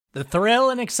The thrill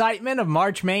and excitement of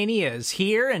March Mania is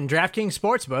here, and DraftKings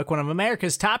Sportsbook, one of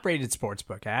America's top-rated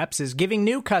sportsbook apps, is giving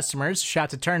new customers a shot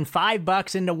to turn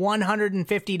 $5 into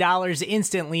 $150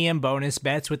 instantly in bonus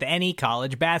bets with any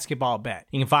college basketball bet.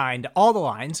 You can find all the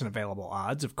lines and available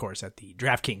odds, of course, at the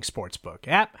DraftKings Sportsbook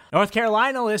app. North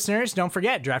Carolina listeners, don't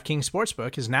forget, DraftKings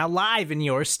Sportsbook is now live in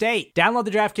your state. Download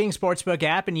the DraftKings Sportsbook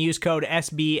app and use code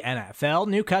SBNFL.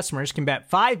 New customers can bet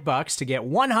 $5 to get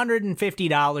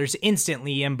 $150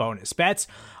 instantly in bonus bets,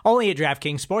 only at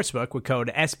DraftKings Sportsbook with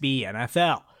code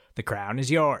SBNFL. The crown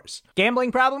is yours.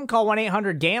 Gambling problem? Call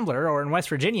 1-800-GAMBLER, or in West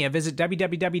Virginia, visit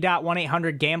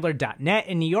www.1800gambler.net.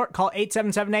 In New York, call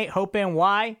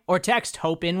 877-8-HOPE-NY or text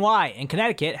HOPE-NY. In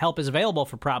Connecticut, help is available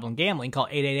for problem gambling. Call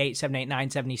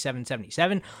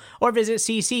 888-789-7777 or visit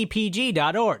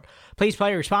ccpg.org. Please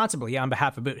play responsibly on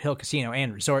behalf of Boot Hill Casino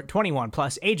and Resort. 21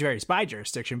 plus, age varies by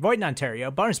jurisdiction. Void in Ontario.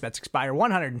 Bonus bets expire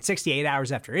 168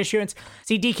 hours after issuance.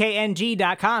 See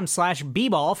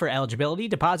dkng.com/bball for eligibility,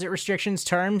 deposit restrictions,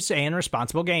 terms, and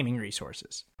responsible gaming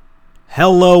resources.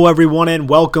 Hello, everyone, and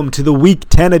welcome to the Week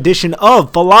 10 edition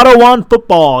of Filato on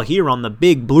Football here on the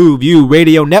Big Blue View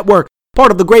Radio Network,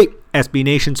 part of the great SB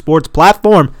Nation Sports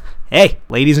platform. Hey,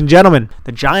 ladies and gentlemen,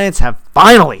 the Giants have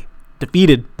finally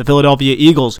defeated the Philadelphia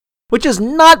Eagles, which has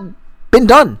not been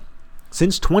done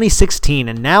since 2016,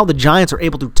 and now the Giants are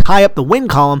able to tie up the win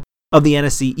column of the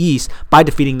NFC East by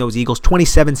defeating those Eagles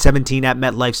 27-17 at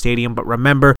MetLife Stadium. But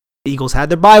remember, the Eagles had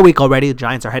their bye week already, the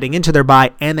Giants are heading into their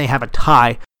bye, and they have a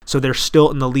tie, so they're still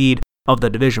in the lead of the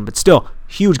division. But still,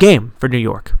 huge game for New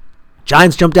York.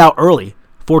 Giants jumped out early,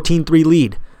 14-3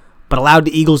 lead, but allowed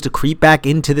the Eagles to creep back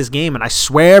into this game. And I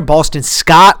swear Boston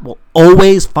Scott will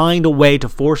always find a way to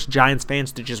force Giants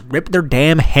fans to just rip their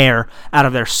damn hair out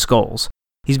of their skulls.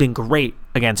 He's been great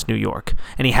against New York,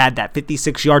 and he had that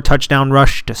 56-yard touchdown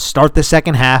rush to start the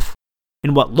second half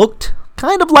in what looked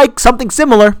kind of like something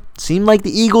similar. Seemed like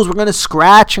the Eagles were going to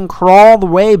scratch and crawl the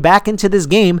way back into this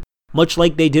game, much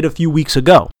like they did a few weeks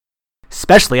ago.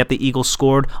 Especially after the Eagles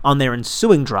scored on their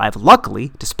ensuing drive. Luckily,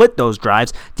 to split those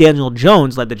drives, Daniel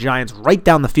Jones led the Giants right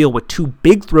down the field with two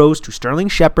big throws to Sterling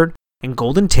Shepard and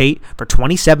Golden Tate for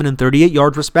 27 and 38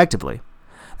 yards respectively.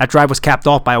 That drive was capped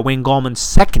off by Wayne Gallman's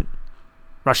second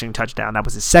rushing touchdown. That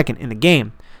was his second in the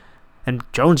game. And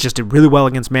Jones just did really well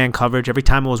against man coverage. Every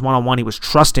time it was one-on-one, he was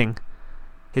trusting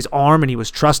his arm and he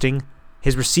was trusting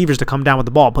his receivers to come down with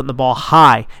the ball, putting the ball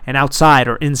high and outside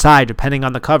or inside depending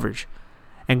on the coverage.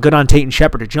 And good on Tate and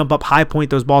Shepard to jump up, high point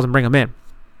those balls, and bring them in.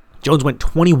 Jones went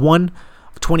 21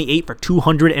 of 28 for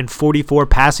 244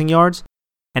 passing yards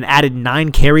and added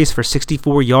 9 carries for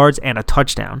 64 yards and a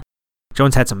touchdown.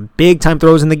 Jones had some big-time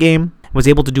throws in the game, was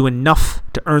able to do enough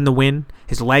to earn the win.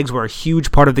 His legs were a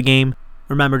huge part of the game.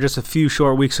 Remember, just a few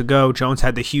short weeks ago, Jones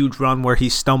had the huge run where he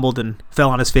stumbled and fell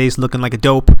on his face looking like a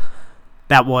dope.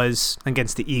 That was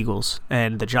against the Eagles,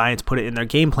 and the Giants put it in their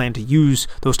game plan to use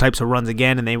those types of runs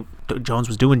again, and Jones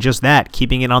was doing just that,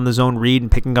 keeping it on the zone read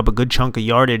and picking up a good chunk of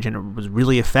yardage, and it was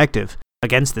really effective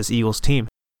against this Eagles team.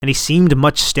 And he seemed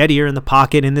much steadier in the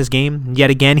pocket in this game. And yet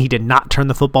again, he did not turn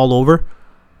the football over.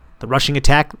 The rushing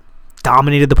attack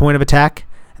dominated the point of attack,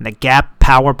 and the gap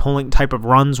power pulling type of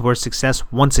runs were a success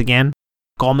once again.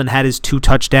 Gallman had his 2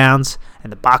 touchdowns,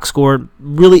 and the box score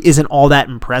really isn't all that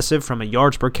impressive from a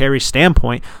yards per carry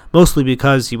standpoint, mostly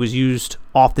because he was used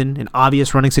often in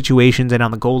obvious running situations and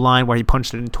on the goal line where he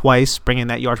punched it in twice, bringing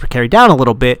that yards per carry down a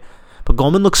little bit. But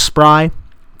Gallman looks spry,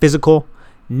 physical,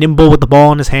 nimble with the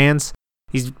ball in his hands.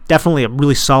 He's definitely a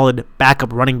really solid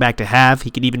backup running back to have. He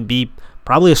could even be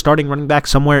probably a starting running back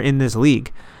somewhere in this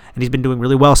league. And he's been doing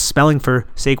really well spelling for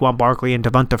Saquon Barkley and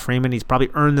Devonta Freeman. He's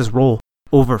probably earned this role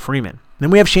over Freeman. Then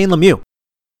we have Shane Lemieux,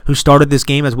 who started this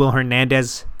game as Will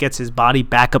Hernandez gets his body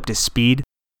back up to speed.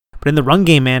 But in the run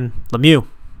game, man, Lemieux,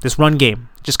 this run game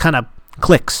just kind of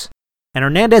clicks. And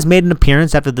Hernandez made an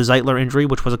appearance after the Zeitler injury,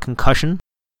 which was a concussion.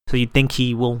 So you'd think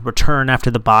he will return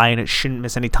after the bye, and it shouldn't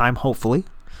miss any time, hopefully.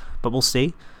 But we'll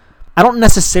see. I don't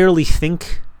necessarily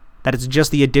think that it's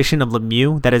just the addition of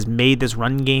Lemieux that has made this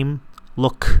run game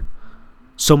look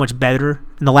so much better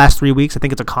in the last 3 weeks. I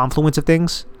think it's a confluence of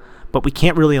things. But we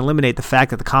can't really eliminate the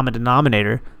fact that the common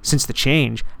denominator since the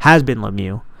change has been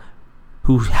Lemieux,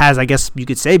 who has, I guess you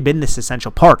could say, been this essential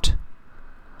part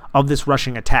of this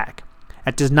rushing attack.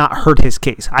 That does not hurt his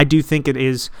case. I do think it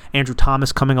is Andrew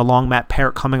Thomas coming along, Matt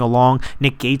Parrott coming along,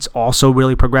 Nick Gates also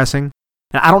really progressing.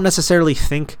 And I don't necessarily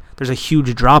think there's a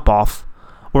huge drop-off,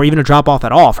 or even a drop-off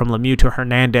at all, from Lemieux to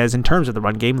Hernandez in terms of the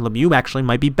run game. Lemieux actually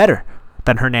might be better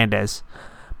than Hernandez.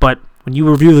 But when you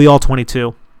review the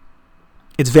All-22,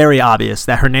 it's very obvious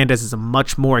that Hernandez is a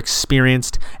much more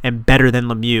experienced and better than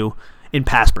Lemieux in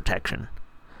pass protection.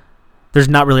 there's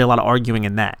not really a lot of arguing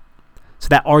in that. So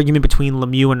that argument between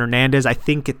Lemieux and Hernandez, I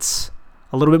think it's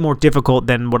a little bit more difficult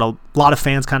than what a lot of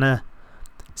fans kind of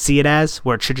see it as,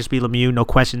 where it should just be Lemieux, no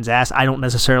questions asked. I don't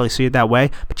necessarily see it that way,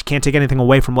 but you can't take anything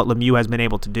away from what Lemieux has been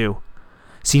able to do.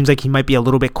 Seems like he might be a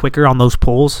little bit quicker on those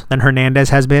pulls than Hernandez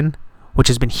has been, which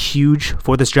has been huge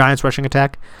for this Giants rushing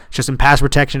attack. Just in pass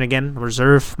protection, again,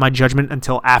 reserve my judgment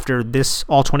until after this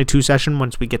All-22 session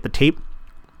once we get the tape,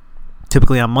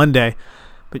 typically on Monday.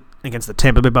 But against the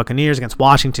Tampa Bay Buccaneers, against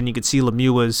Washington, you could see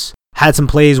Lemieux had some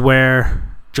plays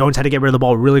where Jones had to get rid of the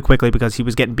ball really quickly because he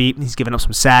was getting beat. He's giving up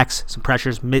some sacks, some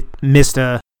pressures, missed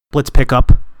a blitz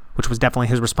pickup, which was definitely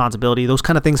his responsibility. Those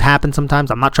kind of things happen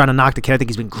sometimes. I'm not trying to knock the kid. I think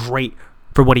he's been great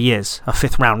for what he is, a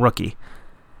fifth-round rookie.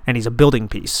 And he's a building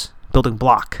piece, building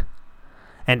block.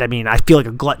 And, I mean, I feel like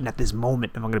a glutton at this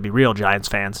moment, if I'm going to be real, Giants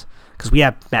fans, because we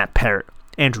have Matt Parrott,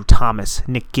 Andrew Thomas,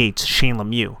 Nick Gates, Shane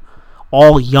Lemieux,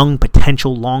 all young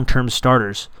potential long-term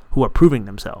starters who are proving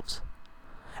themselves.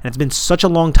 And it's been such a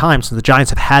long time since the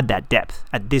Giants have had that depth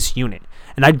at this unit.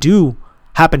 And I do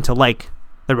happen to like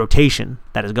the rotation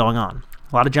that is going on.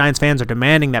 A lot of Giants fans are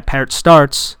demanding that Parrott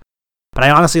starts, but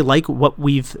I honestly like what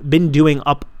we've been doing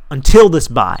up until this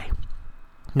bye.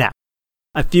 Now,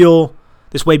 I feel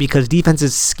this way because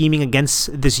defenses scheming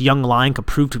against this young line could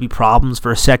prove to be problems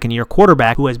for a second-year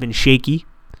quarterback who has been shaky.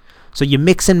 So you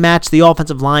mix and match the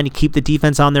offensive line, you keep the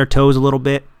defense on their toes a little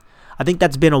bit. I think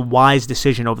that's been a wise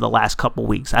decision over the last couple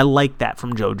weeks. I like that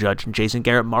from Joe Judge and Jason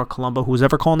Garrett, Mark Colombo, who was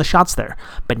ever calling the shots there.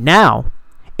 But now,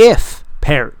 if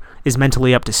Parrott is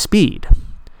mentally up to speed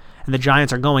and the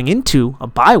Giants are going into a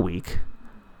bye week,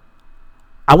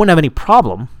 I wouldn't have any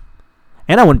problem,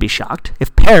 and I wouldn't be shocked,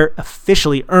 if Parrott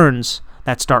officially earns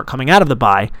that start coming out of the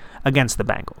bye against the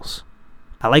Bengals.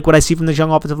 I like what I see from this young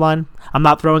offensive line. I'm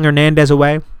not throwing Hernandez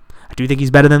away. I do think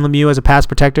he's better than Lemieux as a pass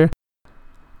protector.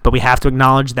 But we have to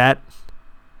acknowledge that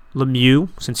Lemieux,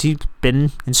 since he's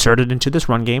been inserted into this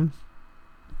run game,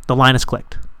 the line has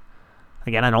clicked.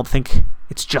 Again, I don't think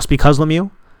it's just because Lemieux,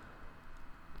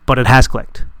 but it has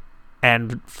clicked.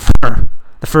 And for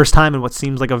the first time in what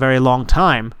seems like a very long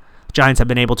time, the Giants have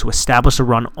been able to establish a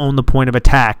run, own the point of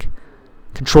attack,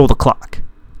 control the clock.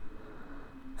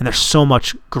 And there's so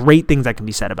much great things that can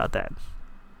be said about that.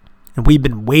 And we've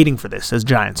been waiting for this as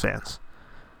Giants fans.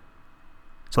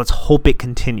 So let's hope it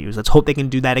continues. Let's hope they can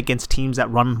do that against teams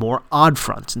that run more odd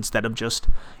fronts instead of just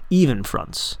even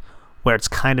fronts, where it's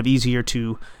kind of easier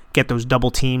to get those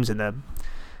double teams and the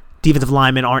defensive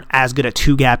linemen aren't as good at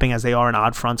two-gapping as they are in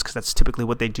odd fronts because that's typically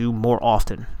what they do more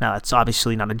often. Now, that's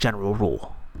obviously not a general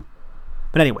rule.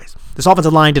 But anyways, this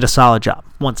offensive line did a solid job,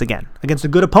 once again, against a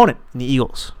good opponent in the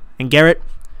Eagles. And Garrett,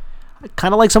 I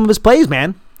kind of like some of his plays,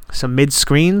 man. Some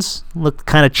mid-screens looked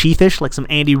kind of chiefish, like some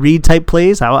Andy Reid type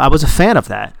plays. I was a fan of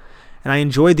that. And I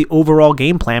enjoyed the overall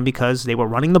game plan because they were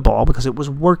running the ball because it was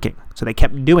working. So they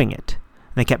kept doing it.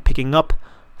 And they kept picking up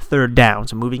third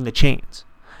downs and moving the chains.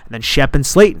 And then Shep and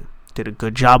Slayton did a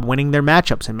good job winning their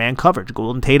matchups in man coverage.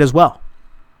 Golden Tate as well.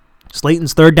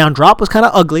 Slayton's third down drop was kind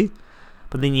of ugly,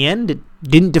 but in the end, it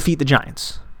didn't defeat the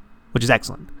Giants, which is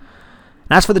excellent.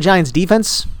 And as for the Giants'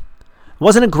 defense, it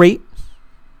wasn't a great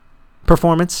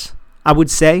performance, I would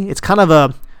say. It's kind of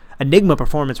a enigma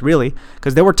performance, really,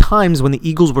 because there were times when the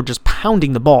Eagles were just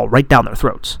pounding the ball right down their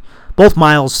throats. Both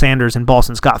Miles Sanders and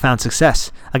Boston Scott found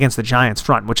success against the Giants'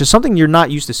 front, which is something you're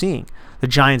not used to seeing. The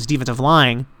Giants' defensive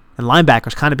line and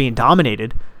linebackers kind of being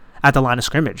dominated at the line of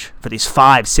scrimmage for these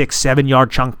 5, 6, 7-yard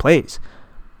chunk plays.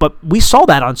 But we saw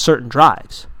that on certain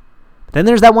drives. But then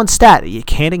there's that one stat that you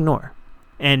can't ignore.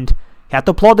 And you have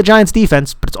to applaud the Giants'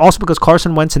 defense, but it's also because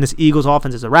Carson Wentz and this Eagles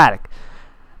offense is erratic.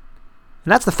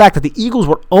 And that's the fact that the Eagles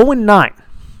were 0-9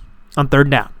 on third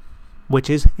down, which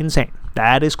is insane.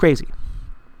 That is crazy.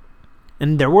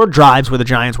 And there were drives where the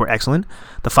Giants were excellent.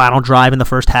 The final drive in the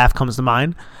first half comes to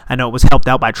mind. I know it was helped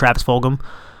out by Travis Fulgham.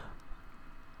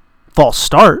 False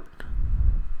start,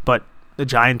 but the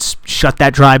Giants shut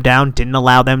that drive down, didn't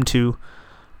allow them to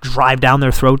drive down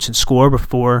their throats and score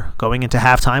before going into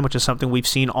halftime, which is something we've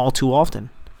seen all too often.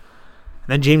 And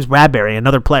then James Bradberry,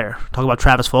 another player. Talk about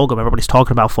Travis Fulgham. Everybody's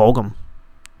talking about Fulgham.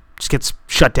 Just gets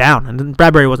shut down. And then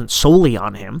Bradberry wasn't solely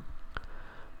on him,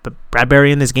 but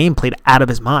Bradberry in this game played out of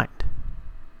his mind.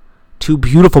 2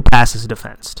 beautiful passes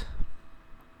defensed.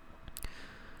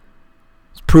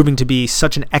 It's proving to be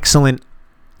such an excellent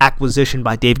acquisition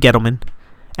by Dave Gettleman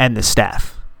and the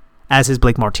staff, as is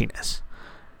Blake Martinez.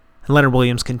 And Leonard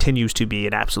Williams continues to be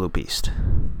an absolute beast.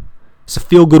 It's a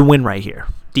feel-good win right here.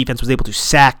 Defense was able to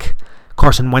sack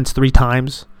Carson Wentz 3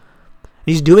 times.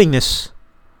 And he's doing this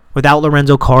without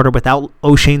Lorenzo Carter, without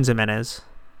O'Shane Ximines.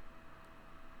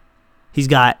 He's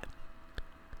got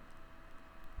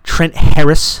Trent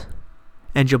Harris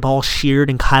and Jabal Sheard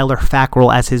and Kyler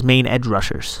Fackrell as his main edge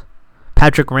rushers.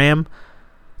 Patrick Graham,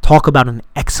 talk about an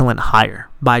excellent hire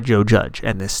by Joe Judge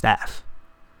and this staff.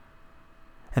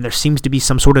 And there seems to be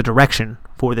some sort of direction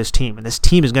for this team. And this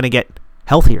team is going to get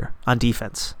healthier on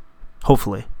defense.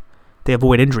 Hopefully. They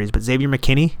avoid injuries. But Xavier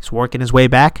McKinney is working his way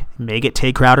back. He may get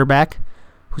Tay Crowder back,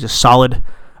 who's a solid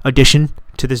addition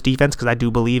to this defense, because I do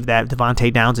believe that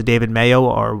Devontae Downs and David Mayo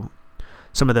are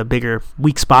some of the bigger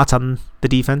weak spots on the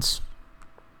defense.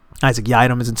 Isaac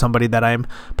Yiadom isn't somebody that I'm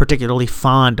particularly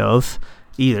fond of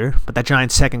either. But that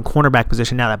Giants' second cornerback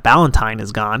position, now that Ballantyne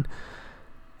is gone,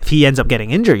 if he ends up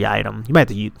getting injured, Yiadom, you might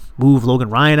have to move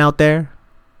Logan Ryan out there.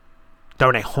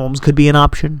 Darnay Holmes could be an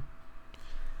option.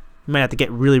 You might have to get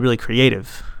really, really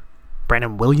creative.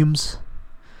 Brandon Williams.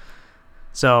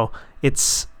 So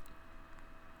it's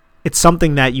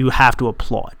something that you have to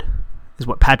applaud, is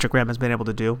what Patrick Graham has been able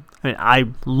to do. I mean, I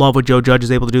love what Joe Judge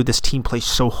is able to do. This team plays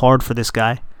so hard for this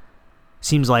guy.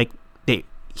 Seems like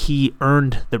he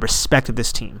earned the respect of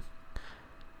this team.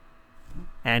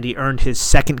 And he earned his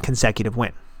second consecutive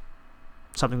win.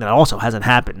 Something that also hasn't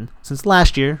happened since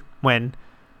last year when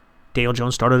Daniel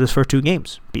Jones started his first 2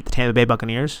 games. Beat the Tampa Bay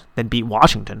Buccaneers, then beat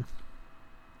Washington.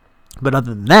 But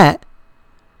other than that,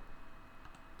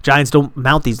 Giants don't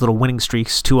mount these little winning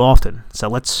streaks too often. So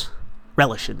let's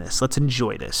relish in this. Let's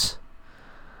enjoy this.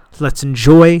 Let's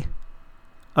enjoy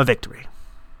a victory.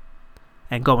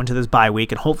 And go into this bye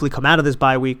week and hopefully come out of this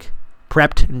bye week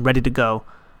prepped and ready to go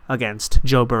against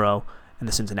Joe Burrow and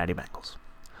the Cincinnati Bengals.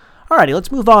 Alrighty,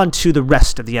 let's move on to the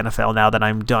rest of the NFL now that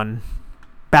I'm done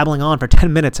babbling on for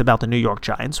 10 minutes about the New York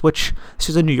Giants, which this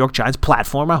is a New York Giants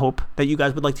platform. I hope that you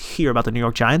guys would like to hear about the New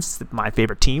York Giants. It's my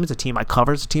favorite team. It's a team I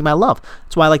cover. It's a team I love.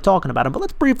 That's why I like talking about them. But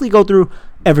let's briefly go through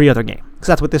every other game, because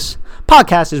that's what this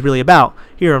podcast is really about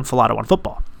here on Falado on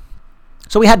Football.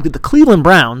 So we had the Cleveland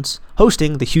Browns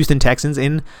hosting the Houston Texans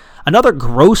in another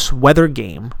gross weather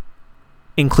game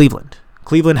in Cleveland.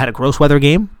 Cleveland had a gross weather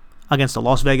game against the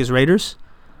Las Vegas Raiders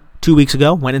 2 weeks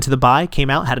ago, went into the bye, came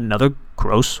out, had another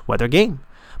gross weather game.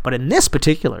 But in this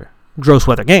particular gross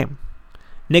weather game,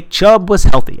 Nick Chubb was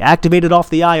healthy, activated off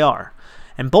the IR,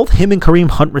 and both him and Kareem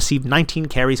Hunt received 19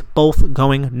 carries, both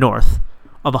going north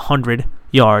of 100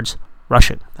 yards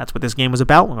rushing. That's what this game was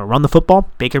about. We're going to run the football.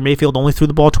 Baker Mayfield only threw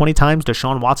the ball 20 times.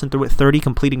 Deshaun Watson threw it 30,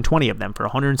 completing 20 of them for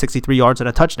 163 yards and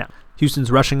a touchdown. Houston's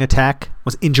rushing attack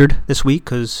was injured this week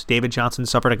because David Johnson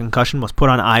suffered a concussion, was put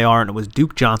on IR, and it was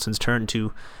Duke Johnson's turn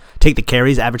to take the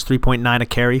carries, averaged 3.9 a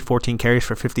carry, 14 carries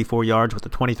for 54 yards with a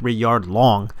 23-yard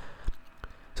long.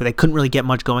 So they couldn't really get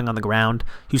much going on the ground.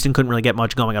 Houston couldn't really get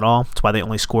much going at all. That's why they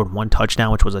only scored 1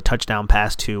 touchdown, which was a touchdown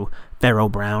pass to Pharaoh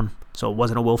Brown. So it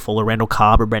wasn't a Will Fuller, Randall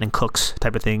Cobb, or Brandon Cooks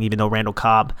type of thing, even though Randall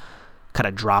Cobb kind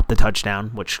of dropped the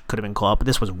touchdown, which could have been called. But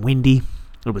this was windy.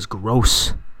 It was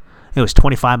gross. It was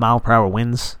 25-mile-per-hour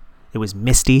winds. It was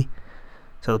misty.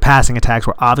 So the passing attacks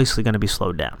were obviously going to be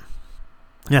slowed down.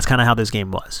 And that's kind of how this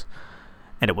game was.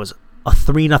 And it was a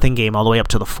 3-0 game all the way up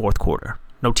to the fourth quarter.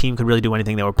 No team could really do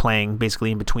anything. They were playing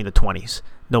basically in between the 20s.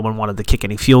 No one wanted to kick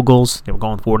any field goals. They were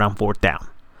going forward on fourth down.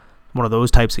 One of those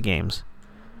types of games.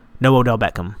 No Odell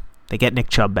Beckham. They get Nick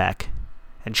Chubb back.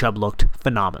 And Chubb looked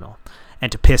phenomenal.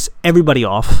 And to piss everybody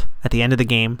off at the end of the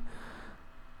game,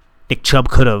 Nick Chubb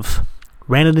could have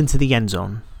ran it into the end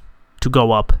zone to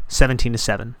go up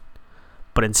 17-7.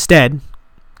 But instead,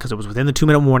 because it was within the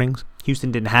 2-minute warnings,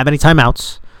 Houston didn't have any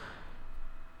timeouts.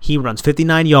 He runs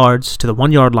 59 yards to the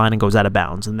 1-yard line and goes out of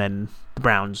bounds. And then the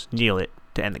Browns kneel it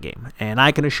to end the game. And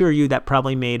I can assure you that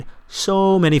probably made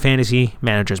so many fantasy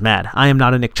managers mad. I am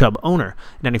not a Nick Chubb owner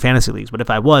in any fantasy leagues, but if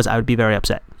I was, I would be very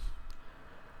upset.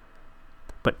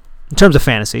 But in terms of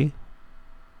fantasy,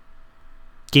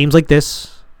 games like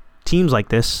this, teams like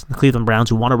this, the Cleveland Browns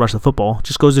who want to rush the football,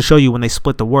 just goes to show you when they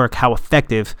split the work how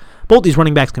effective both these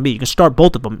running backs can be. You can start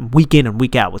both of them week in and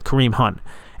week out with Kareem Hunt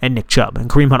and Nick Chubb. And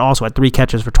Kareem Hunt also had 3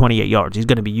 catches for 28 yards. He's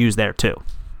going to be used there too.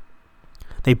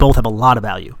 They both have a lot of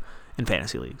value in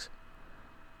fantasy leagues.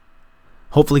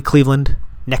 Hopefully Cleveland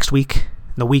next week,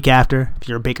 the week after, if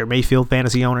you're a Baker Mayfield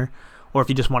fantasy owner, or if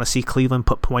you just want to see Cleveland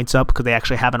put points up because they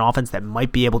actually have an offense that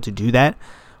might be able to do that.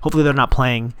 Hopefully they're not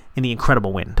playing in the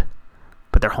incredible wind.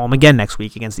 But they're home again next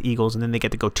week against the Eagles, and then they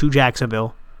get to go to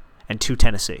Jacksonville and to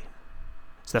Tennessee.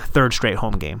 It's their 3rd straight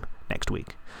home game next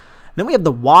week. And then we have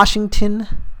the Washington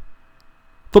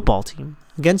football team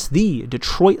against the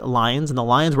Detroit Lions, and the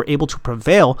Lions were able to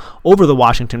prevail over the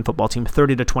Washington football team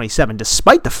 30-27,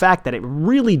 despite the fact that it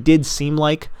really did seem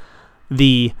like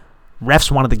the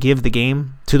refs wanted to give the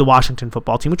game to the Washington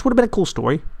football team, which would have been a cool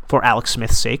story for Alex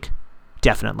Smith's sake,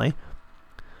 definitely.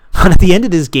 But at the end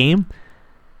of this game,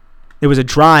 There was a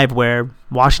drive where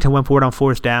Washington went forward on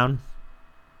fourth down.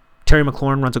 Terry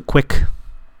McLaurin runs a quick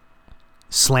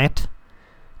slant.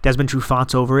 Desmond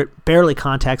Trufant's over it. Barely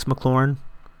contacts McLaurin.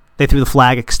 They threw the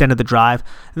flag, extended the drive.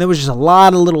 And there was just a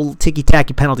lot of little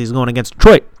ticky-tacky penalties going against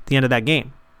Detroit at the end of that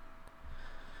game,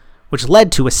 which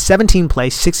led to a 17-play,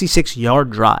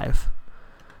 66-yard drive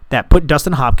that put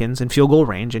Dustin Hopkins in field goal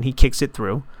range, and he kicks it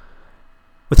through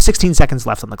with 16 seconds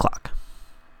left on the clock.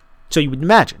 So you would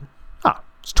imagine,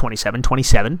 it's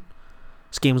 27-27.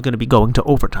 This game is going to be going to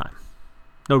overtime.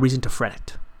 No reason to fret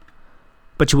it.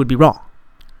 But you would be wrong.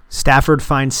 Stafford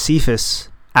finds Cephus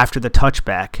after the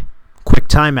touchback. Quick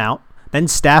timeout. Then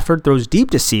Stafford throws deep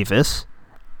to Cephus,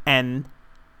 and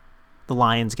the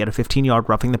Lions get a 15-yard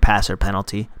roughing the passer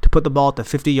penalty to put the ball at the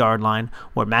 50-yard line,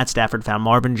 where Matt Stafford found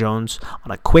Marvin Jones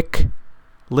on a quick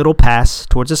little pass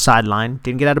towards the sideline.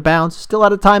 Didn't get out of bounds. Still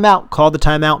out of timeout. Called the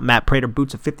timeout. Matt Prater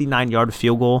boots a 59-yard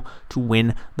field goal to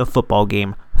win the football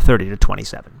game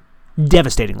 30-27.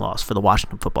 Devastating loss for the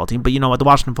Washington football team. But you know what? The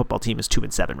Washington football team is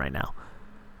 2-7 right now.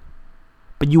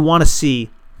 But you want to see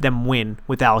them win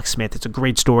with Alex Smith. It's a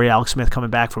great story. Alex Smith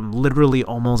coming back from literally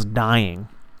almost dying.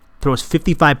 Throws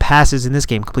 55 passes in this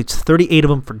game. Completes 38 of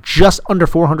them for just under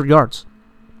 400 yards.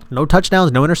 No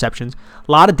touchdowns, no interceptions.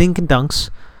 A lot of dink and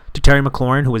dunks to Terry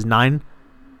McLaurin, who was 9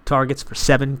 targets for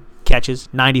 7 catches,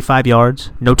 95 yards,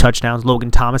 no touchdowns.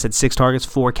 Logan Thomas had 6 targets,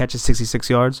 4 catches, 66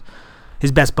 yards.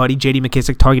 His best buddy, J.D.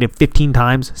 McKissick, targeted 15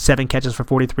 times, 7 catches for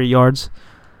 43 yards.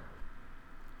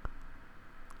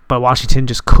 But Washington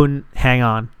just couldn't hang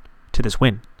on to this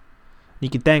win. You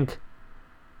could thank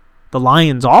the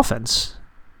Lions' offense,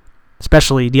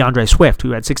 especially DeAndre Swift,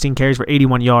 who had 16 carries for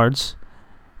 81 yards,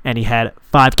 and he had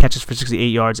 5 catches for 68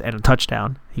 yards and a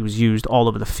touchdown. He was used all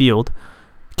over the field.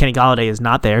 Kenny Golladay is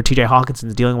not there. TJ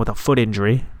Hawkinson's dealing with a foot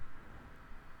injury,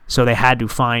 so they had to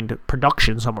find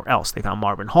production somewhere else. They found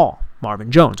Marvin Hall,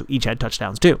 Marvin Jones, who each had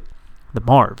touchdowns too. The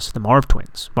Marv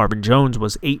twins. Marvin Jones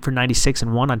was 8 for 96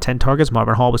 and 1 on 10 targets.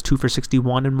 Marvin Hall was 2 for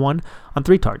 61 and 1 on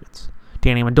 3 targets.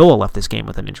 Danny Amendola left this game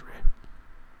with an injury.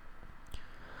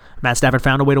 Matt Stafford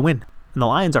found a way to win. And the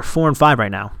Lions are 4-5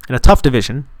 right now in a tough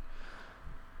division.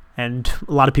 And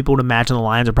a lot of people would imagine the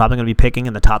Lions are probably going to be picking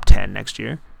in the top 10 next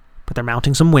year. But they're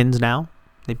mounting some wins now.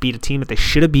 They beat a team that they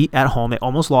should have beat at home. They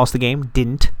almost lost the game,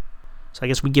 didn't. So I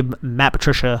guess we give Matt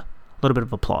Patricia a little bit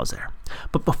of applause there.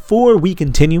 But before we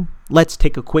continue, let's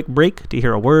take a quick break to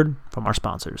hear a word from our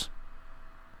sponsors.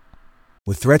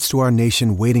 With threats to our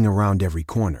nation waiting around every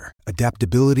corner,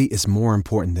 adaptability is more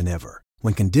important than ever.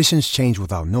 When conditions change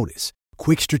without notice,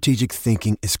 quick strategic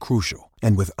thinking is crucial.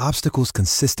 And with obstacles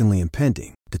consistently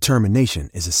impending, determination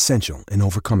is essential in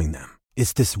overcoming them.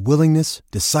 It's this willingness,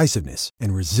 decisiveness,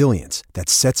 and resilience that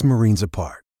sets Marines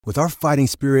apart. With our fighting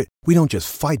spirit, we don't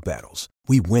just fight battles,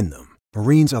 we win them.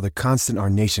 Marines are the constant our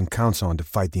nation counts on to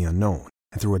fight the unknown.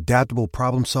 And through adaptable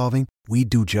problem solving, we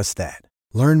do just that.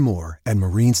 Learn more at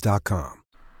Marines.com.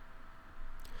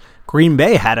 Green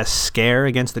Bay had a scare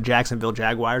against the Jacksonville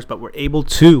Jaguars, but were able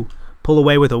to pull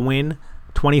away with a win,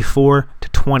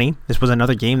 24-20. This was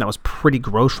another game that was pretty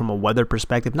gross from a weather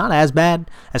perspective. Not as bad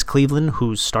as Cleveland,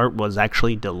 whose start was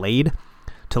actually delayed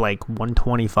to like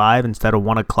 1:25 instead of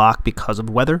 1 o'clock because of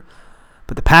weather.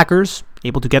 But the Packers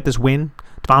able to get this win.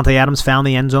 Devontae Adams found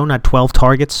the end zone, had 12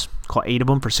 targets, caught 8 of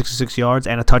them for 66 yards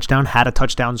and a touchdown. Had a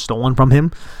touchdown stolen from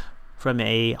him from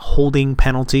a holding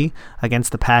penalty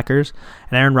against the Packers.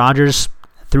 And Aaron Rodgers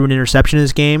threw an interception in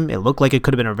this game. It looked like it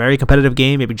could have been a very competitive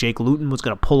game. Maybe Jake Luton was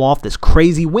going to pull off this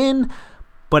crazy win.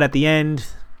 But at the end,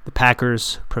 the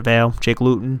Packers prevail. Jake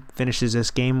Luton finishes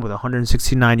this game with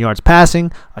 169 yards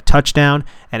passing, a touchdown,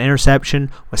 an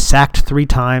interception, was sacked 3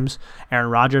 times.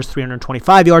 Aaron Rodgers,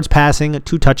 325 yards passing,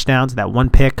 2 touchdowns, that 1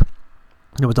 pick.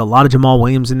 There was a lot of Jamal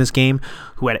Williams in this game,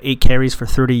 who had 8 carries for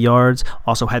 30 yards,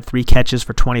 also had 3 catches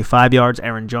for 25 yards.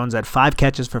 Aaron Jones had 5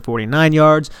 catches for 49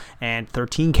 yards and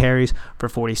 13 carries for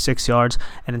 46 yards.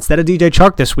 And instead of DJ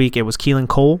Chark this week, it was Keelan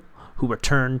Cole, who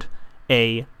returned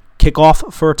a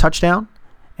kickoff for a touchdown.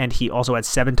 And he also had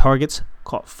 7 targets,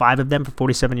 caught 5 of them for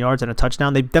 47 yards and a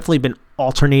touchdown. They've definitely been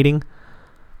alternating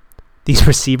these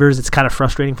receivers. It's kind of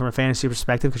frustrating from a fantasy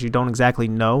perspective because you don't exactly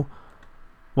know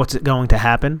what's going to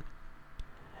happen.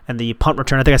 And the punt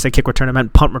return, I think I said kick return, I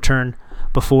meant punt return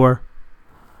before,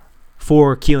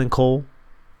 for Keelan Cole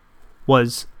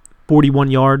was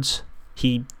 41 yards.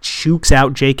 He shooks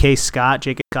out J.K. Scott.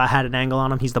 J.K. Scott had an angle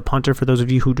on him. He's the punter, for those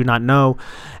of you who do not know.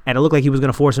 And it looked like he was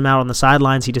going to force him out on the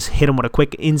sidelines. He just hit him with a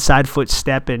quick inside foot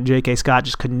step, and J.K. Scott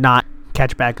just could not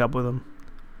catch back up with him,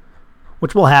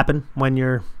 which will happen when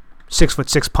you're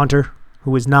 6'6" punter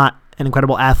who is not an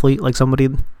incredible athlete like somebody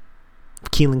of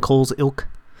Keelan Cole's ilk.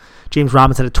 James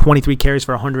Robinson had 23 carries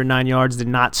for 109 yards, did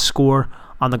not score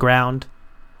on the ground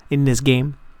in this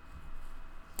game.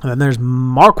 And then there's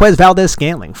Marquez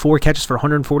Valdes-Scantling, 4 catches for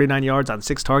 149 yards on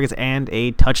 6 targets and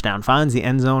a touchdown. Finds the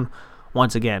end zone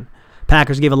once again.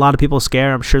 Packers gave a lot of people a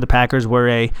scare. I'm sure the Packers were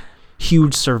a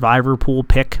huge survivor pool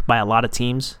pick by a lot of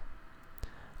teams.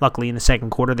 Luckily, in the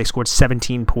second quarter, they scored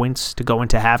 17 points to go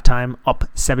into halftime, up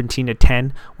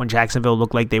 17-10, when Jacksonville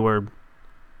looked like they were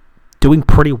doing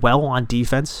pretty well on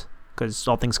defense, because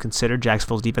all things considered,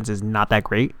 Jacksonville's defense is not that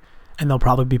great. And they'll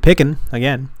probably be picking,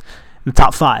 again, in the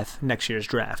top 5 next year's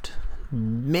draft.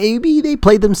 Maybe they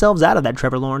played themselves out of that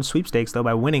Trevor Lawrence sweepstakes, though,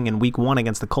 by winning in Week 1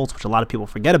 against the Colts, which a lot of people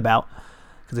forget about,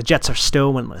 because the Jets are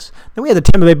still winless. Then we had the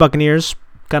Tampa Bay Buccaneers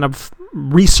kind of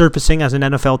resurfacing as an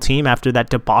NFL team after that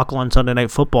debacle on Sunday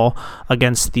Night Football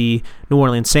against the New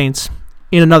Orleans Saints.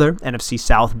 In another NFC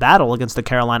South battle against the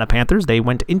Carolina Panthers, they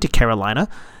went into Carolina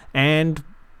and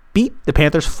beat the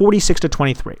Panthers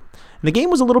 46-23. And the game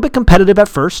was a little bit competitive at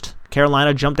first.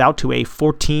 Carolina jumped out to a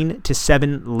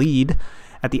 14-7 lead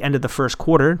at the end of the first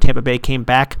quarter. Tampa Bay came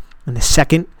back in the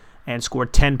second and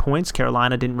scored 10 points.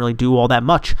 Carolina didn't really do all that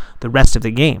much the rest of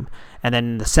the game. And then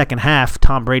in the second half,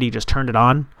 Tom Brady just turned it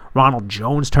on. Ronald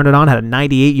Jones turned it on, had a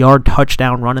 98-yard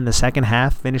touchdown run in the second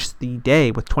half, finished the day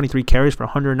with 23 carries for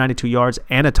 192 yards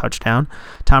and a touchdown.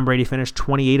 Tom Brady finished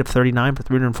 28 of 39 for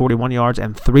 341 yards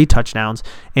and 3 touchdowns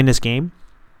in this game.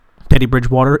 Teddy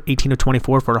Bridgewater, 18 of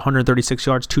 24 for 136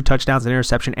 yards, 2 touchdowns, an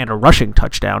interception, and a rushing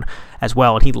touchdown as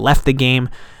well. And he left the game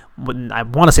when I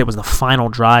want to say it was the final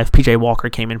drive. P.J. Walker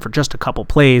came in for just a couple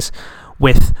plays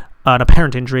with an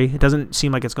apparent injury. It doesn't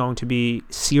seem like it's going to be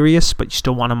serious, but you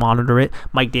still want to monitor it.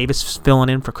 Mike Davis filling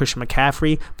in for Christian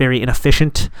McCaffrey. Very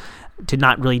inefficient. Did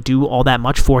not really do all that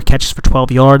much. 4 catches for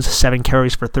 12 yards, 7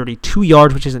 carries for 32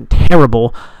 yards, which isn't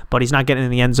terrible, but he's not getting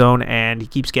in the end zone, and he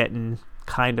keeps getting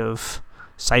kind of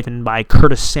siphoned by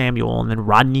Curtis Samuel and then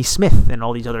Rodney Smith and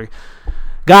all these other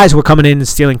guys who were coming in and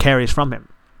stealing carries from him.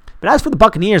 But as for the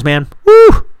Buccaneers, man,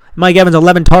 woo! Mike Evans,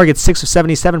 11 targets, 6 of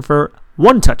 77 for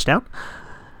 1 touchdown.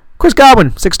 Chris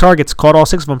Godwin, 6 targets, caught all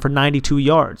 6 of them for 92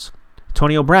 yards.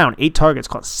 Antonio Brown, 8 targets,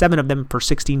 caught 7 of them for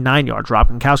 69 yards. Rob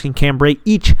Gronkowski and Cam Bray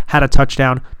each had a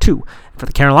touchdown, too. And for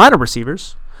the Carolina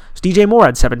receivers, DJ Moore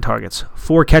had 7 targets,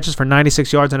 4 catches for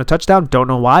 96 yards and a touchdown. Don't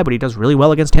know why, but he does really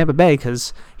well against Tampa Bay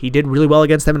because he did really well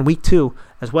against them in Week 2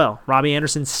 as well. Robbie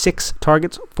Anderson, 6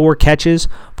 targets, 4 catches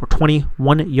for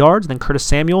 21 yards. Then Curtis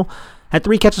Samuel had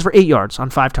 3 catches for 8 yards on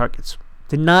 5 targets.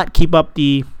 Did not keep up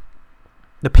the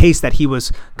pace that he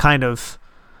was kind of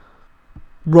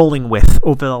rolling with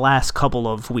over the last couple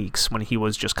of weeks when he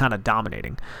was just kind of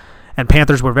dominating. And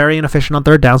Panthers were very inefficient on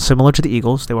third down, similar to the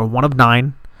Eagles. They were 1 of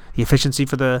 9. The efficiency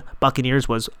for the Buccaneers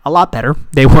was a lot better.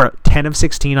 They were 10 of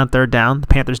 16 on third down. The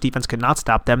Panthers defense could not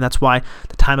stop them. That's why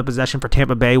the time of possession for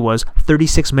Tampa Bay was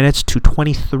 36 minutes to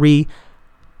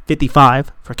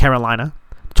 23:55 for Carolina.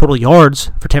 Total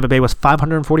yards for Tampa Bay was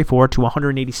 544 to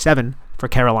 187 for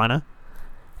Carolina.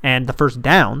 And the first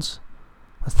downs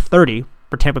was 30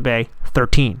 for Tampa Bay,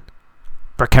 13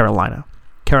 for Carolina.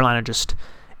 Carolina just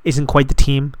isn't quite the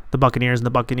team, the Buccaneers, and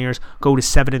the Buccaneers go to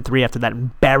 7-3 after that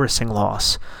embarrassing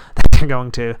loss that they're going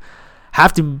to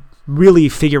have to really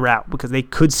figure out, because they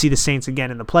could see the Saints again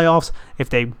in the playoffs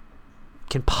if they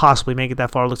can possibly make it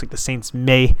that far. It looks like the Saints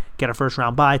may get a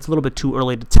first-round bye. It's a little bit too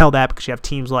early to tell that because you have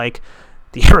teams like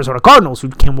the Arizona Cardinals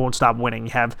who won't stop winning.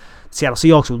 You have the Seattle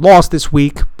Seahawks who lost this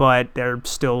week, but they're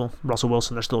still Russell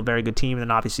Wilson. They're still a very good team. And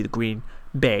then obviously the Green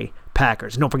Bay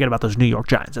Packers. And don't forget about those New York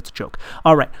Giants. That's a joke.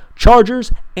 All right,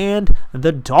 Chargers and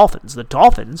the Dolphins. The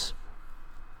Dolphins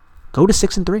go to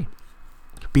 6-3,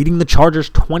 beating the Chargers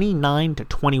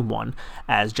 29-21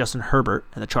 as Justin Herbert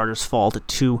and the Chargers fall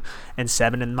to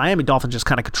 2-7. And Miami Dolphins just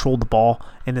kind of controlled the ball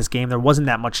in this game. There wasn't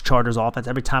that much Chargers offense.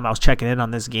 Every time I was checking in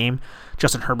on this game,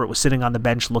 Justin Herbert was sitting on the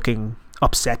bench looking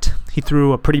upset. He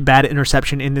threw a pretty bad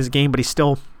interception in this game, but he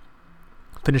still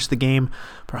finished the game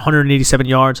for 187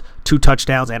 yards, 2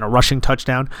 touchdowns, and a rushing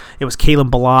touchdown. It was Kalen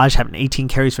Ballage having 18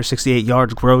 carries for 68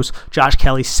 yards gross. Josh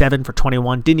Kelly, 7 for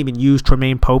 21. Didn't even use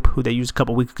Tremaine Pope, who they used a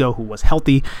couple weeks ago, who was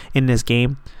healthy in this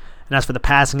game. And as for the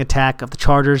passing attack of the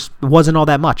Chargers, it wasn't all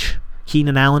that much.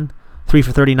 Keenan Allen, 3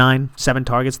 for 39, 7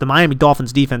 targets. The Miami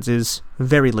Dolphins defense is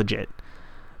very legit.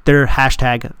 They're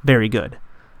 #very good,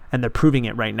 and they're proving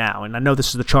it right now. And I know this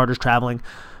is the Chargers traveling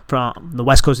from the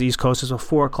West Coast to the East Coast. It was a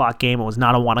 4 o'clock game. It was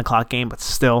not a 1 o'clock game, but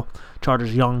still,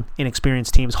 Chargers, young,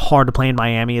 inexperienced teams, hard to play in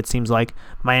Miami, it seems like.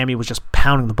 Miami was just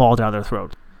pounding the ball down their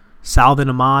throat. Salvin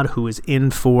Ahmed, who is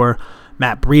in for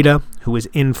Matt Breida, who is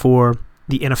in for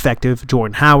the ineffective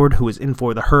Jordan Howard, who is in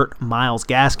for the hurt Myles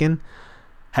Gaskin,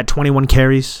 had 21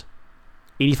 carries,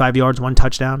 85 yards, 1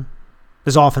 touchdown.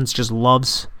 This offense just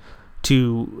loves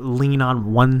to lean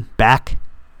on one back,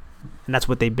 and that's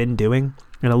what they've been doing.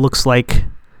 And it looks like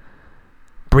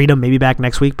Breida may be back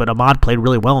next week, but Ahmad played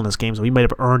really well in this game, so he might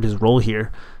have earned his role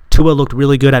here. Tua looked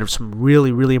really good, had some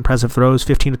really, really impressive throws,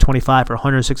 15 to 25 for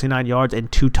 169 yards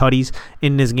and 2 tutties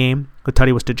in this game. The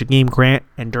tutty was to Jakeem Grant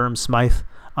and Durham Smythe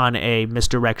on a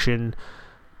misdirection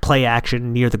play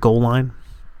action near the goal line.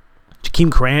 Jakeem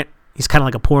Grant, he's kind of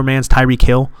like a poor man's Tyreek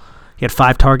Hill. He had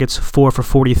 5 targets, 4 for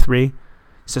 43.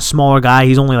 He's a smaller guy.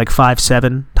 He's only like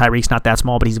 5'7". Tyreek's not that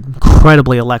small, but he's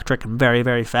incredibly electric and very,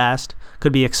 very fast.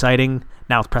 Could be exciting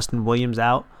now with Preston Williams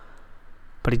out,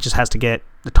 but he just has to get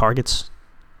the targets,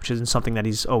 which isn't something that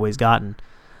he's always gotten.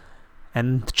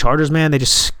 And the Chargers, man, they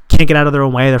just can't get out of their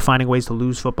own way. They're finding ways to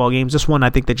lose football games. This one,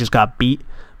 I think they just got beat,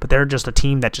 but they're just a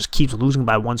team that just keeps losing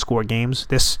by one-score games.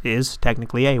 This is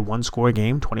technically a one-score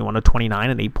game, 21-29,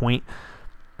 an 8-point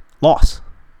loss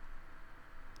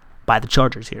by the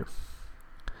Chargers here.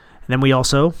 And then we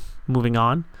also, moving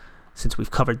on, since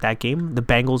we've covered that game, the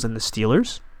Bengals and the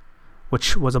Steelers,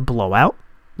 which was a blowout.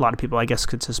 A lot of people, I guess,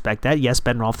 could suspect that. Yes,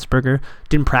 Ben Roethlisberger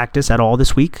didn't practice at all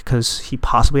this week because he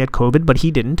possibly had COVID, but he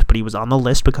didn't. But he was on the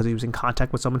list because he was in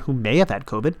contact with someone who may have had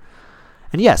COVID.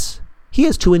 And yes, he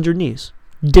has 2 injured knees.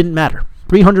 Didn't matter.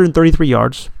 333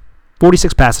 yards,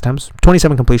 46 pass attempts,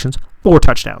 27 completions, 4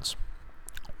 touchdowns.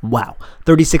 Wow.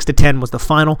 36-10 was the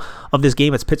final of this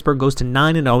game as Pittsburgh goes to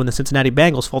 9-0 and the Cincinnati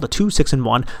Bengals fall to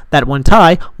 2-6-1. That one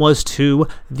tie was to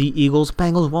the Eagles.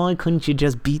 Bengals, why couldn't you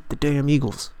just beat the damn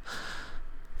Eagles?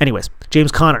 Anyways,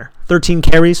 James Conner, 13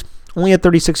 carries, only had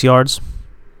 36 yards,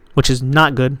 which is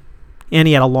not good. And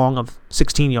he had a long of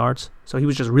 16 yards. So he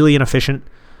was just really inefficient.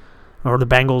 Or the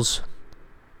Bengals'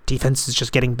 defense is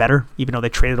just getting better, even though they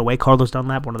traded away Carlos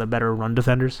Dunlap, one of the better run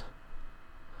defenders.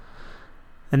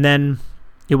 And then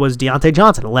it was Deontay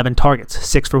Johnson, 11 targets,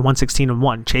 6 for 116 and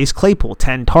 1. Chase Claypool,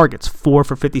 10 targets, 4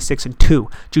 for 56 and 2.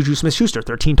 Juju Smith-Schuster,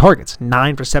 13 targets,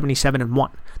 9 for 77 and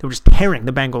 1. They were just tearing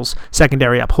the Bengals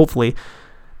secondary up. Hopefully,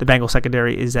 the Bengals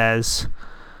secondary is as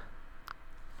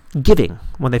giving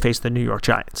when they face the New York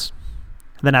Giants.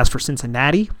 And then as for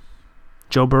Cincinnati,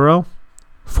 Joe Burrow,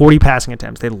 40 passing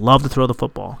attempts. They love to throw the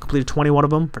football. Completed 21 of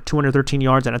them for 213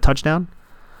 yards and a touchdown.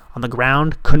 On the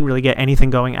ground, couldn't really get anything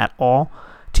going at all.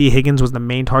 T. Higgins was the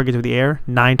main target of the air,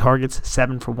 9 targets,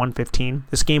 7 for 115.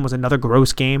 This game was another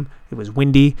gross game. It was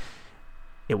windy.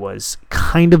 It was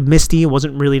kind of misty. It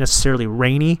wasn't really necessarily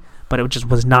rainy, but it just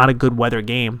was not a good weather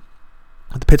game.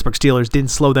 The Pittsburgh Steelers didn't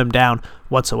slow them down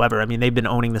whatsoever. I mean, they've been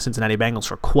owning the Cincinnati Bengals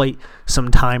for quite some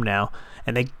time now,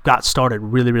 and they got started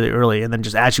really, really early. And then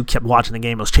just as you kept watching the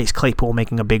game, it was Chase Claypool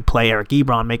making a big play, Eric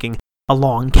Ebron making a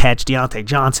long catch, Deontay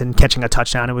Johnson catching a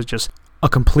touchdown. It was just a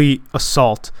complete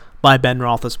assault by Ben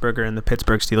Roethlisberger and the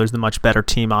Pittsburgh Steelers, the much better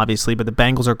team, obviously. But the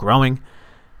Bengals are growing,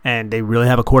 and they really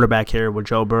have a quarterback here with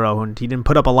Joe Burrow. And he didn't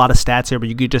put up a lot of stats here, but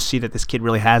you could just see that this kid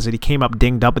really has it. He came up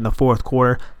dinged up in the fourth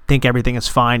quarter. Think everything is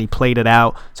fine. He played it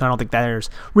out. So I don't think there's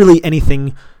really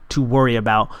anything to worry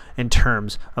about in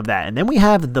terms of that. And then we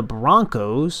have the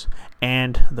Broncos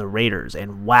and the Raiders.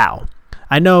 And wow,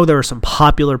 I know there were some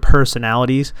popular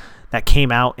personalities that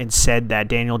came out and said that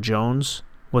Daniel Jones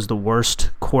was the worst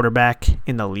quarterback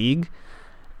in the league.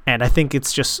 And I think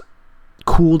it's just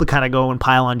cool to kind of go and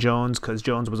pile on Jones because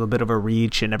Jones was a bit of a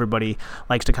reach and everybody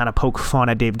likes to kind of poke fun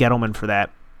at Dave Gettleman for that.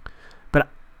 But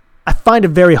I find it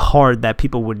very hard that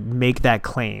people would make that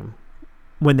claim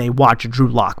when they watch Drew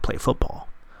Lock play football.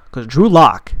 Because Drew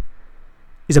Lock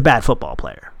is a bad football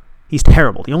player. He's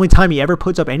terrible. The only time he ever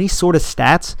puts up any sort of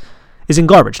stats is in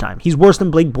garbage time. He's worse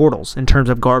than Blake Bortles in terms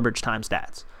of garbage time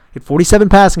stats. He had 47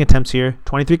 passing attempts here,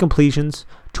 23 completions,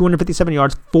 257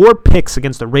 yards, 4 picks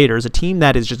against the Raiders, a team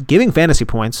that is just giving fantasy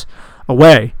points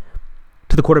away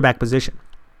to the quarterback position.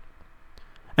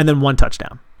 And then 1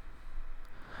 touchdown.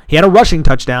 He had a rushing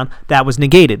touchdown that was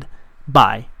negated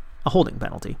by a holding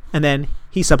penalty. And then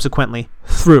he subsequently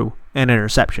threw an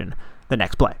interception the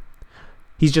next play.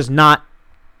 He's just not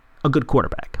a good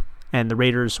quarterback. And the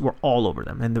Raiders were all over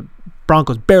them. And the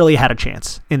Broncos barely had a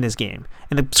chance in this game.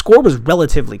 And the score was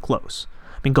relatively close.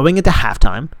 I mean, going into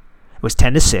halftime, it was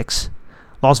 10-6.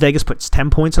 Las Vegas puts 10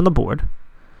 points on the board.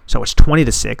 So it's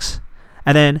 20-6.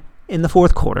 And then in the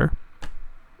fourth quarter,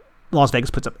 Las Vegas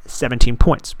puts up 17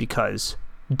 points because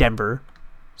Denver's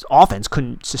offense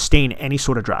couldn't sustain any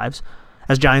sort of drives.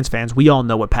 As Giants fans, we all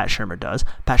know what Pat Shurmur does.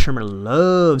 Pat Shurmur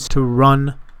loves to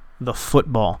run the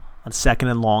football on 2nd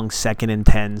and long, 2nd and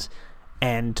 10s,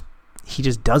 and he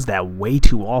just does that way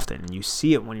too often. And you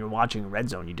see it when you're watching Red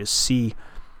Zone. You just see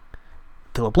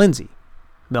Phillip Lindsay,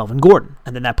 Melvin Gordon,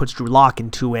 and then that puts Drew Lock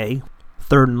into a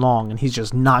 3rd and long, and he's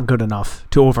just not good enough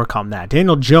to overcome that.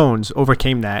 Daniel Jones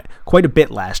overcame that quite a bit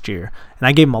last year, and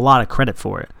I gave him a lot of credit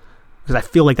for it because I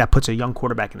feel like that puts a young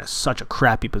quarterback in such a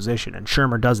crappy position, and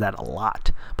Shermer does that a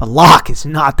lot. But Locke is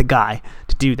not the guy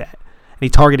to do that. And he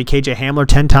targeted KJ Hamler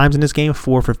 10 times in this game,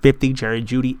 4 for 50. Jerry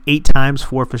Jeudy 8 times,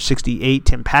 4 for 68.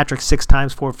 Tim Patrick 6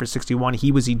 times, 4 for 61.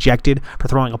 He was ejected for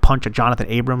throwing a punch at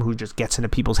Jonathan Abram, who just gets into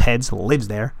people's heads, lives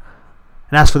there.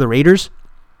 And as for the Raiders,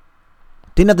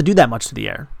 didn't have to do that much to the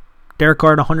air. Derek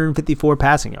Carr had 154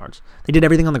 passing yards. They did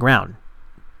everything on the ground.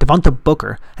 Devonta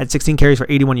Booker had 16 carries for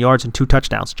 81 yards and 2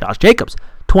 touchdowns. Josh Jacobs,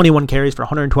 21 carries for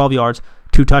 112 yards,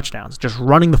 2 touchdowns. Just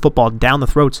running the football down the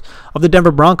throats of the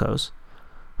Denver Broncos,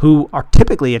 who are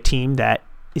typically a team that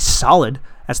is solid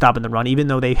at stopping the run. Even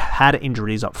though they had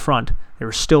injuries up front, they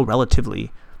were still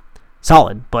relatively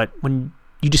solid. But when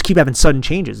you just keep having sudden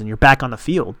changes and you're back on the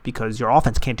field because your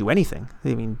offense can't do anything.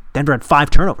 I mean, Denver had 5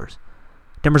 turnovers.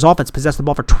 Denver's offense possessed the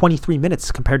ball for 23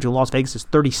 minutes compared to Las Vegas'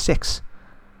 36.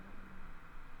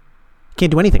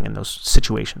 Can't do anything in those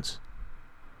situations.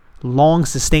 Long,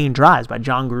 sustained drives by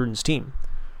John Gruden's team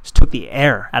just took the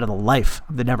air out of the life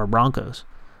of the Denver Broncos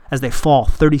as they fall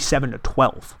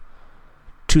 37-12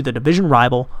 to the division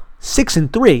rival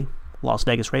 6-3 Las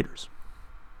Vegas Raiders.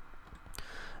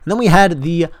 And then we had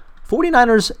the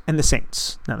 49ers and the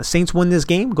Saints. Now the Saints win this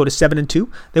game, go to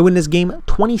 7-2. They win this game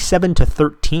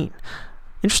 27-13.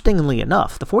 Interestingly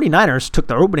enough, the 49ers took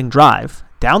their opening drive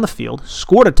down the field,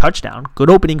 scored a touchdown, good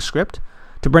opening script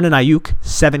to Brandon Ayuk,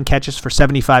 7 catches for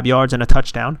 75 yards and a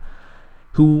touchdown.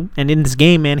 And in this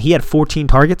game, man, he had 14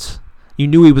 targets. You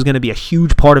knew he was going to be a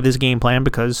huge part of this game plan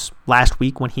because last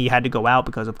week when he had to go out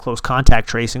because of close contact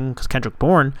tracing because Kendrick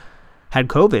Bourne had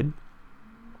COVID,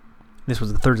 this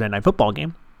was the Thursday Night Football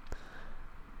game,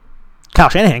 Kyle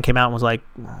Shanahan came out and was like,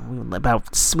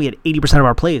 we had 80% of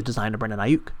our plays designed to Brandon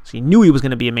Ayuk. So you knew he was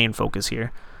going to be a main focus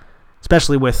here,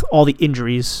 especially with all the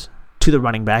injuries to the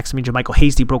running backs. I mean, JaMychal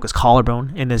Hasty broke his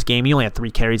collarbone in this game. He only had 3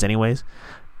 carries anyways.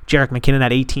 Jerick McKinnon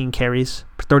had 18 carries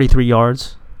for 33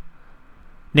 yards.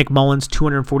 Nick Mullins,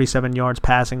 247 yards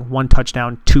passing, 1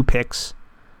 touchdown, 2 picks.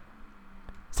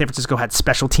 San Francisco had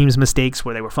special teams mistakes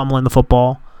where they were fumbling the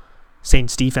football.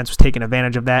 Saints defense was taking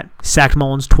advantage of that. Sacked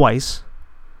Mullins twice.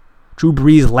 Drew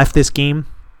Brees left this game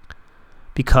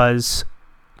because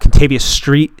Contavious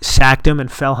Street sacked him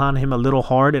and fell on him a little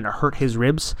hard and it hurt his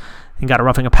ribs and got a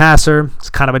roughing a passer. It's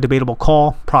kind of a debatable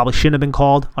call. Probably shouldn't have been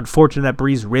called. Unfortunate that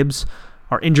Brees' ribs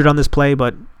are injured on this play,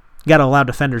 but you got to allow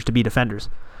defenders to be defenders.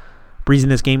 Brees in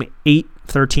this game,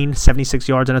 8-13, 76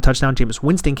 yards and a touchdown. Jameis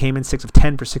Winston came in 6 of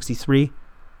 10 for 63.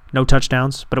 No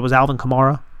touchdowns, but it was Alvin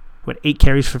Kamara who had 8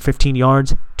 carries for 15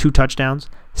 yards, 2 touchdowns,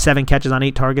 7 catches on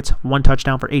 8 targets, 1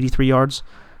 touchdown for 83 yards.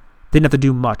 Didn't have to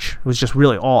do much. It was just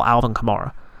really all Alvin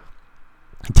Kamara.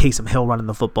 And Taysom Hill running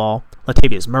the football,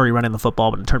 Latavius Murray running the football,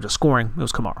 but in terms of scoring, it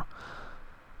was Kamara.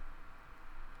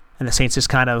 And the Saints just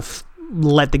kind of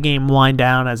let the game wind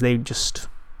down as they just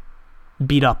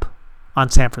beat up on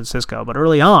San Francisco. But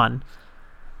early on,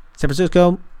 San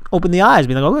Francisco opened the eyes,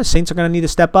 being like, oh, the Saints are going to need to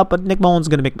step up, but Nick Mullins is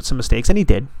going to make some mistakes, and he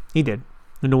did. He did.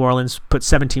 And New Orleans put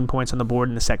 17 points on the board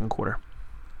in the second quarter.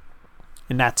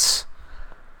 And that's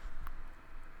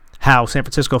how San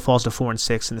Francisco falls to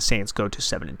 4-6 and the Saints go to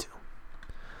 7-2.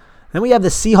 Then we have the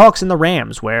Seahawks and the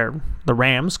Rams, where the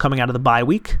Rams, coming out of the bye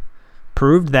week,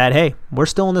 proved that, hey, we're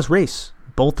still in this race.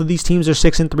 Both of these teams are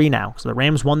 6-3 now. So the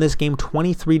Rams won this game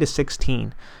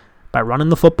 23-16 by running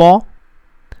the football,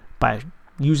 by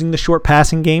using the short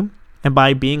passing game, and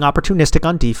by being opportunistic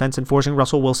on defense and forcing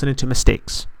Russell Wilson into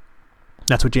mistakes.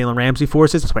 That's what Jalen Ramsey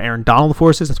forces. That's what Aaron Donald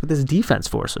forces. That's what this defense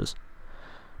forces.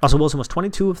 Russell Wilson was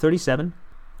 22 of 37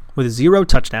 with 0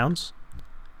 touchdowns,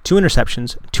 2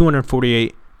 interceptions,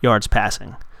 248 yards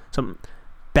passing. Some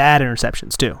bad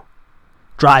interceptions, too.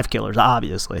 Drive killers,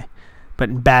 obviously, but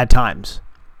in bad times.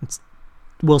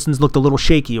 Wilson's looked a little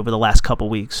shaky over the last couple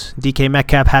weeks. DK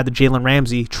Metcalf had the Jalen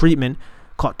Ramsey treatment,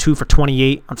 caught 2 for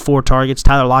 28 on 4 targets.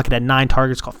 Tyler Lockett had 9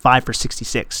 targets, caught 5 for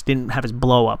 66. Didn't have his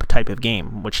blow-up type of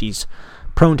game, which he's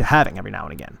prone to having every now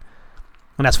and again.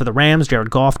 And as for the Rams, Jared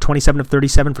Goff, 27 of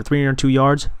 37 for 302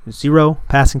 yards, 0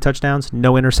 passing touchdowns,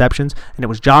 no interceptions. And it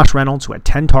was Josh Reynolds who had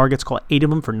 10 targets, caught 8 of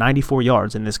them for 94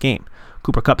 yards in this game.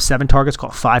 Cooper Kupp, 7 targets,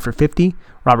 caught 5 for 50.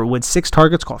 Robert Woods, 6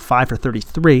 targets, caught 5 for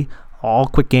 33. All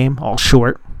quick game, all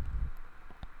short.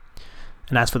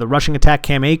 And as for the rushing attack,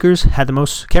 Cam Akers had the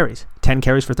most carries, 10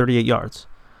 carries for 38 yards.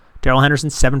 Darrell Henderson,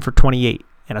 7 for 28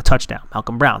 and a touchdown.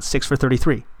 Malcolm Brown, 6 for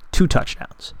 33, 2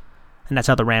 touchdowns. And that's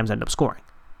how the Rams end up scoring.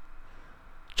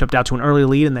 Jumped out to an early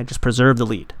lead and they just preserved the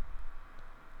lead.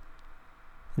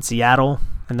 And Seattle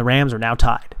and the Rams are now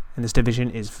tied And this division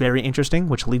is very interesting,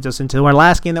 which leads us into our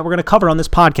last game that we're going to cover on this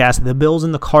podcast, the Bills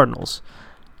and the Cardinals.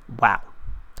 Wow.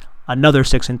 Another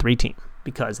 6-3 team,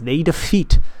 because they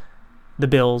defeat the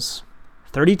Bills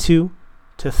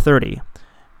 32-30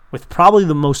 with probably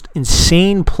the most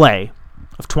insane play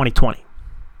of 2020.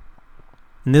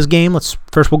 In this game,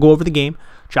 we'll go over the game.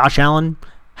 Josh Allen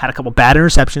had a couple bad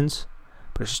interceptions,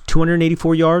 but it's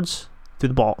 284 yards through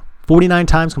the ball. 49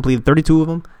 times, completed 32 of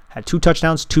them, had 2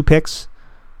 touchdowns, 2 picks,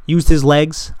 used his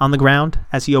legs on the ground,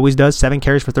 as he always does, 7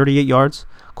 carries for 38 yards.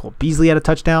 Cole Beasley had a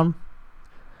touchdown.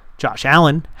 Josh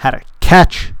Allen had a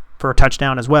catch for a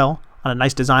touchdown as well, on a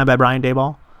nice design by Brian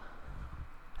Daboll.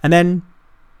 And then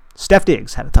Steph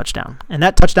Diggs had a touchdown, and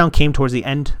that touchdown came towards the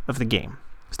end of the game.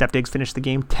 Steph Diggs finished the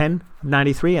game 10 of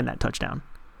 93 and that touchdown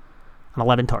on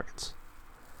 11 targets.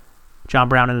 John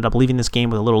Brown ended up leaving this game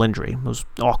with a little injury. It was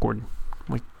awkward.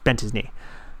 He bent his knee.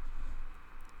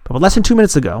 But with less than 2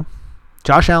 minutes to go,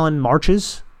 Josh Allen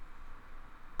marches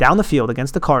down the field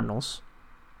against the Cardinals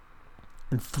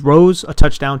and throws a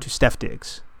touchdown to Steph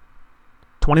Diggs.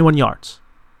 21 yards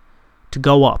to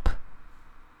go up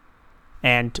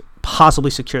and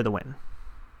possibly secure the win.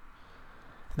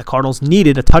 The Cardinals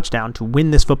needed a touchdown to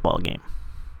win this football game.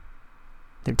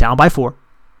 They're down by 4.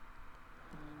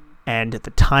 And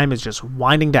the time is just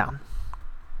winding down.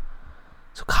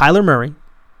 So Kyler Murray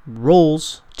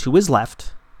rolls to his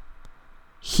left,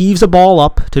 heaves a ball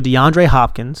up to DeAndre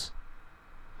Hopkins,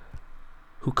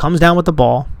 who comes down with the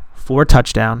ball for a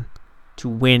touchdown to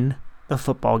win the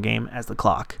football game as the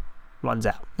clock runs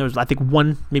out. There was, I think,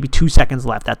 1, maybe 2 seconds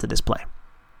left after this play.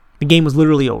 The game was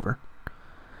literally over.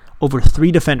 Over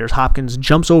 3 defenders, Hopkins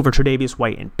jumps over Tre'Davious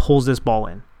White and pulls this ball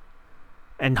in.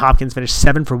 And Hopkins finished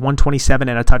 7 for 127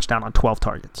 and a touchdown on 12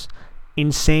 targets.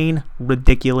 Insane,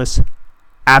 ridiculous,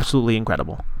 absolutely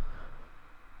incredible.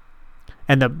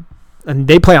 And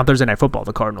they play on Thursday Night Football,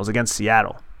 the Cardinals, against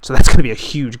Seattle. So that's going to be a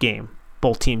huge game.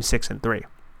 Both teams 6-3.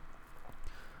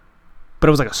 But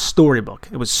it was like a storybook.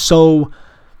 It was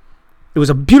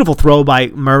a beautiful throw by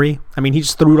Murray. I mean, he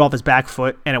just threw it off his back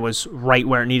foot, and it was right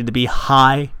where it needed to be,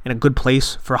 high, in a good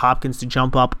place for Hopkins to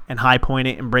jump up and high point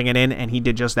it and bring it in, and he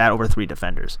did just that over 3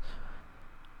 defenders.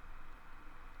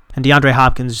 And DeAndre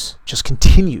Hopkins just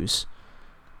continues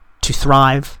to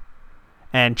thrive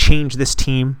and change this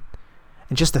team.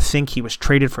 And just to think he was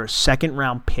traded for a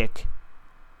 2nd-round pick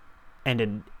and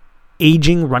an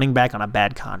aging running back on a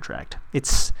bad contract.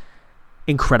 It's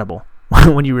incredible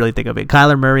when you really think of it.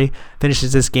 Kyler Murray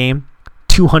finishes this game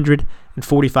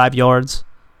 245 yards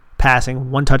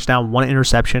passing, 1 touchdown, 1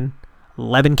 interception,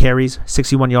 11 carries,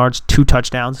 61 yards, 2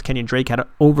 touchdowns. Kenyon Drake had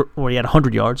he had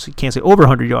 100 yards. You can't say over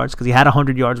 100 yards because he had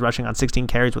 100 yards rushing on 16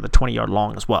 carries with a 20-yard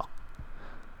long as well.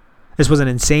 This was an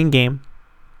insane game.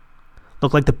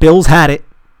 Looked like the Bills had it.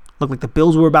 Looked like the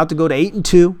Bills were about to go to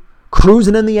 8-2,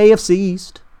 cruising in the AFC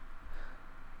East.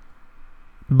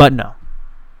 But no.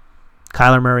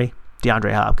 Kyler Murray,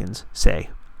 DeAndre Hopkins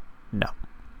say no.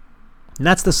 And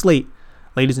that's the slate,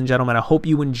 ladies and gentlemen. I hope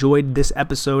you enjoyed this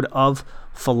episode of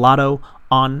Filato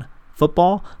on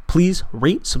Football. Please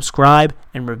rate, subscribe,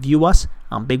 and review us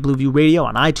on Big Blue View Radio,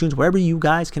 on iTunes, wherever you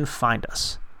guys can find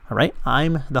us. All right,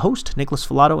 I'm the host, Nicholas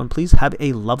Filato, and please have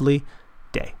a lovely